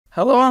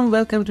Hello and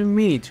welcome to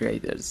Mini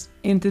Traders.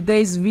 In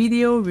today's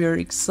video, we are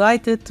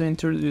excited to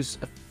introduce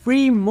a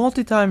free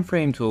multi-time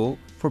frame tool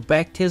for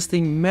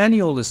backtesting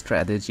manual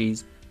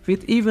strategies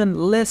with even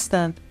less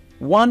than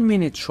 1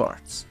 minute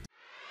charts.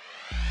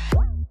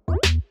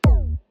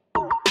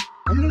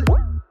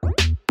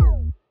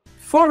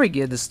 Before we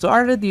get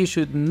started, you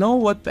should know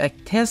what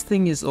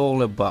backtesting is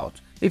all about.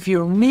 If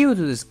you're new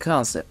to this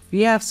concept,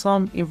 we have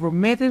some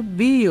informative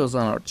videos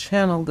on our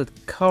channel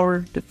that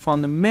cover the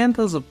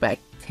fundamentals of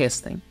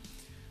backtesting.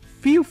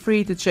 Feel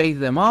free to check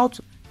them out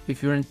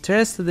if you're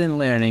interested in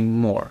learning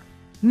more.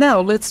 Now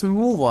let's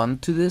move on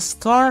to the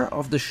star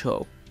of the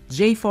show,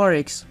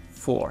 Jforex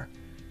 4.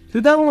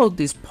 To download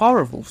this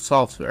powerful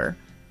software,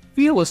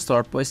 we will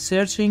start by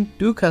searching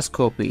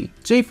Dukascopy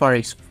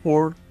Jforex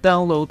 4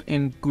 download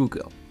in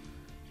Google.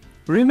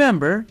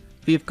 Remember,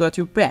 we've got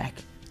your back.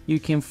 You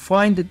can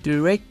find the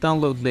direct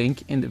download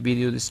link in the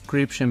video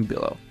description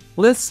below.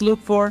 Let's look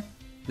for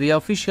the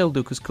official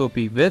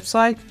Dukascopy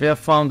website. We have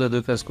found the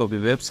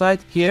Dukascopy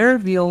website. Here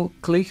we'll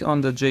click on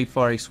the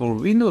Jforex for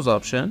Windows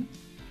option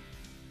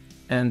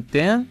and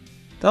then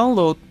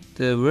download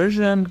the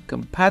version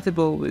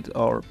compatible with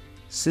our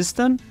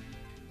system.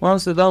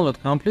 Once the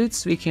download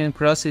completes, we can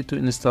proceed to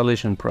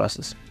installation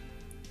process.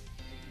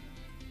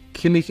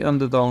 Click on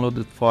the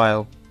downloaded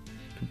file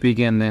to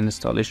begin the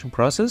installation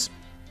process.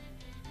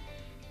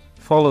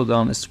 Follow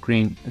down the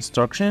screen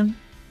instruction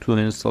to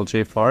install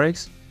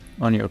Jforex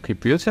on your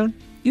computer.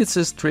 It's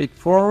a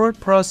straightforward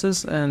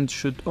process and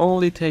should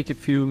only take a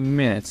few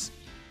minutes.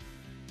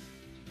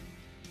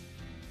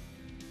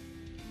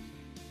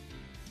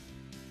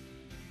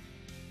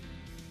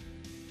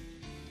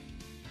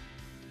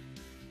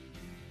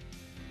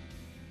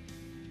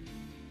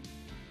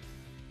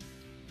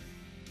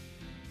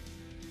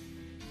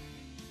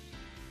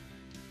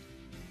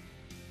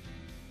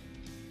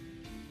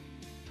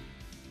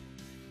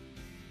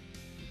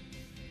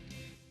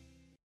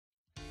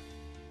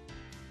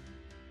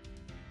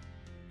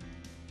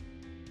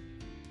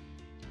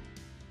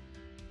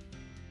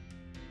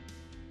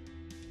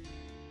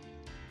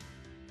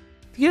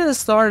 To get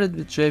started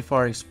with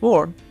Jforex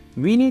 4,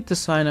 we need to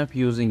sign up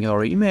using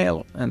our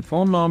email and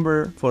phone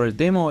number for a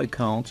demo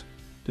account.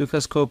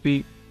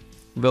 Dukascopy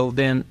will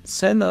then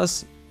send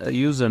us a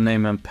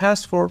username and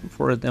password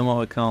for a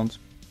demo account.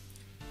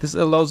 This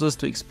allows us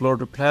to explore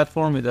the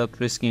platform without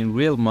risking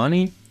real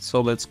money, so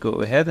let's go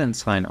ahead and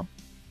sign up.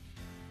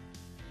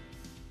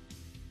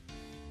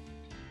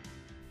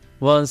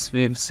 Once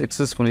we've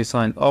successfully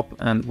signed up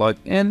and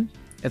logged in,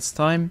 it's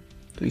time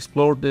to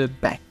explore the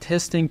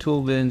backtesting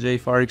tool within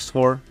Jforex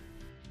 4.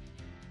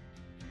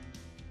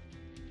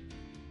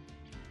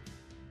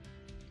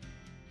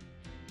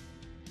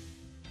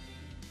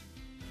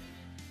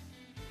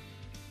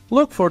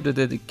 Look for the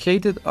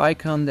dedicated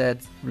icon that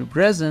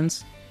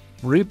represents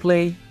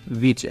Replay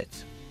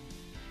widget.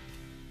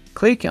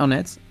 Click on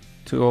it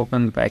to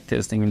open the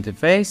backtesting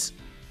interface.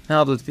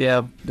 Now that we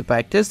have the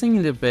backtesting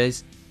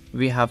interface,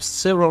 we have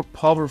several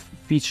powerful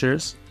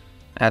features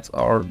at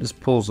our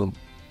disposal.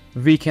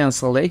 We can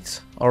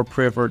select our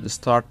preferred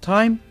start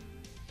time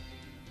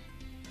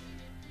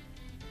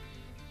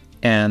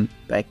and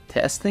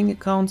backtesting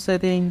account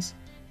settings.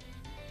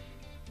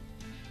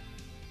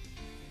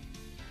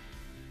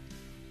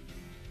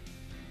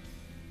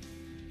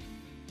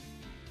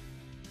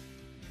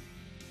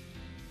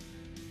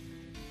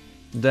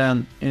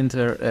 Then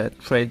enter a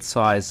trade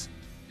size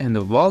in the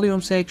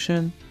volume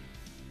section.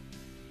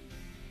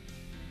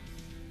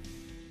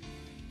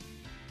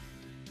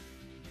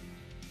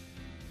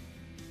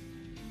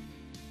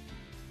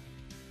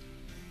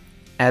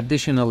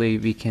 Additionally,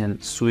 we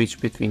can switch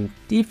between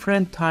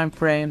different time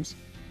frames.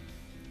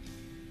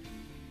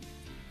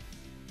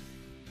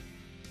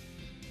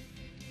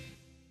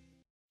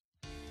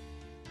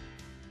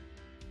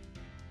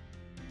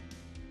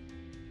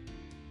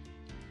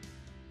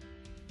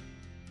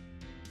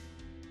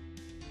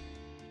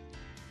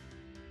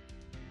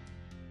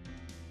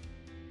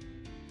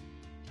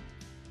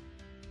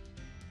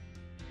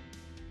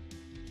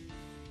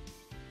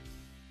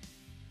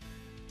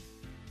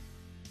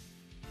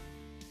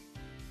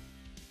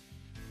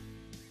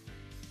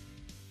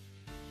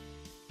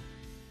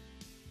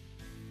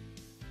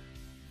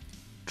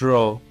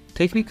 Draw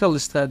technical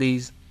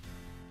studies,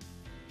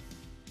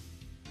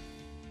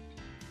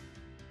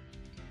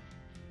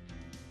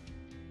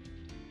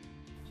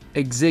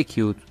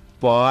 execute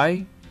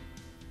buy,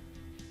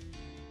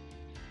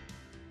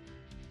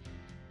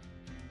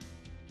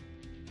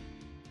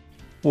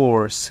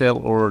 or sell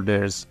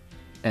orders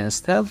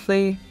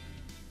instantly,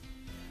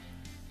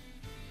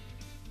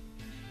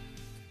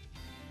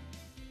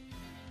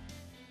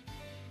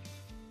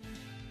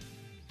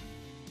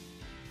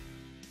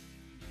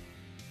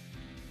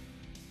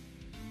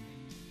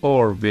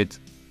 or with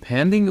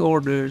pending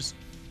orders,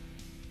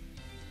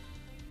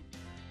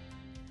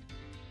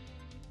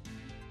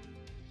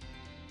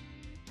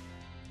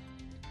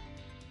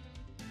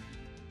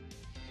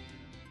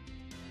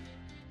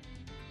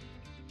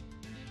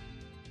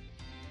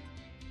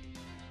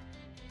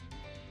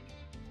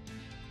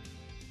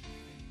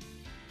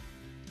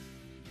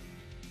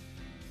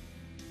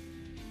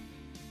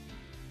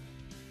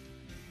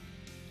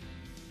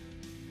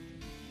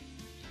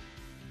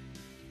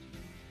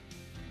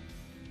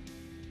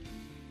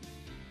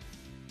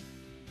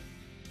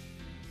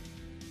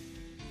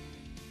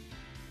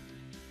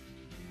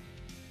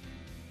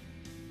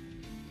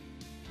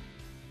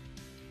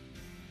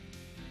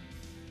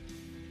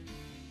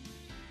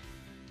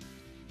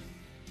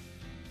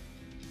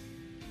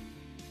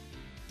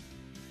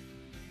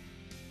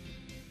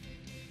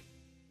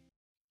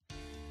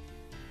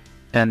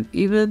 and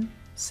even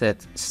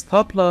set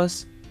stop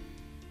loss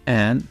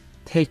and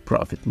take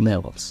profit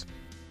levels.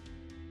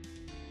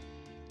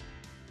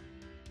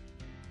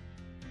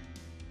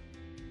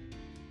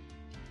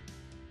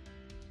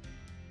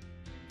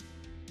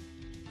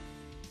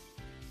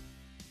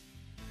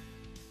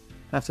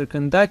 After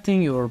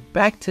conducting your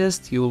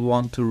backtest, you'll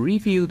want to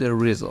review the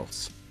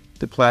results.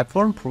 The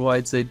platform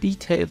provides a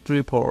detailed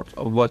report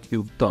of what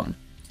you've done,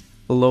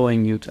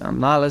 allowing you to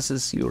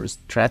analyze your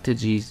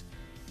strategy's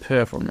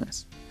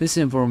performance. This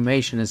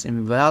information is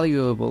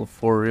invaluable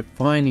for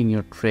refining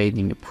your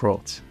trading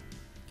approach.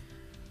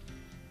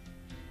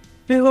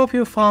 We hope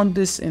you found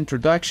this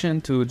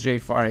introduction to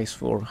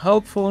Jforex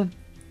helpful.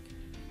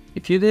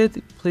 If you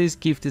did, please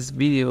give this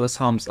video a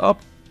thumbs up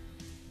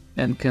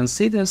and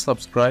consider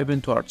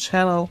subscribing to our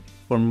channel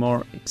for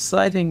more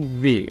exciting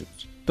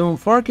videos. Don't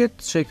forget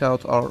to check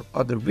out our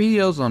other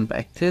videos on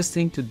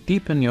backtesting to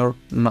deepen your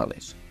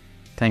knowledge.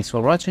 Thanks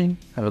for watching,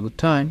 have a good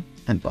time,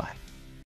 and bye.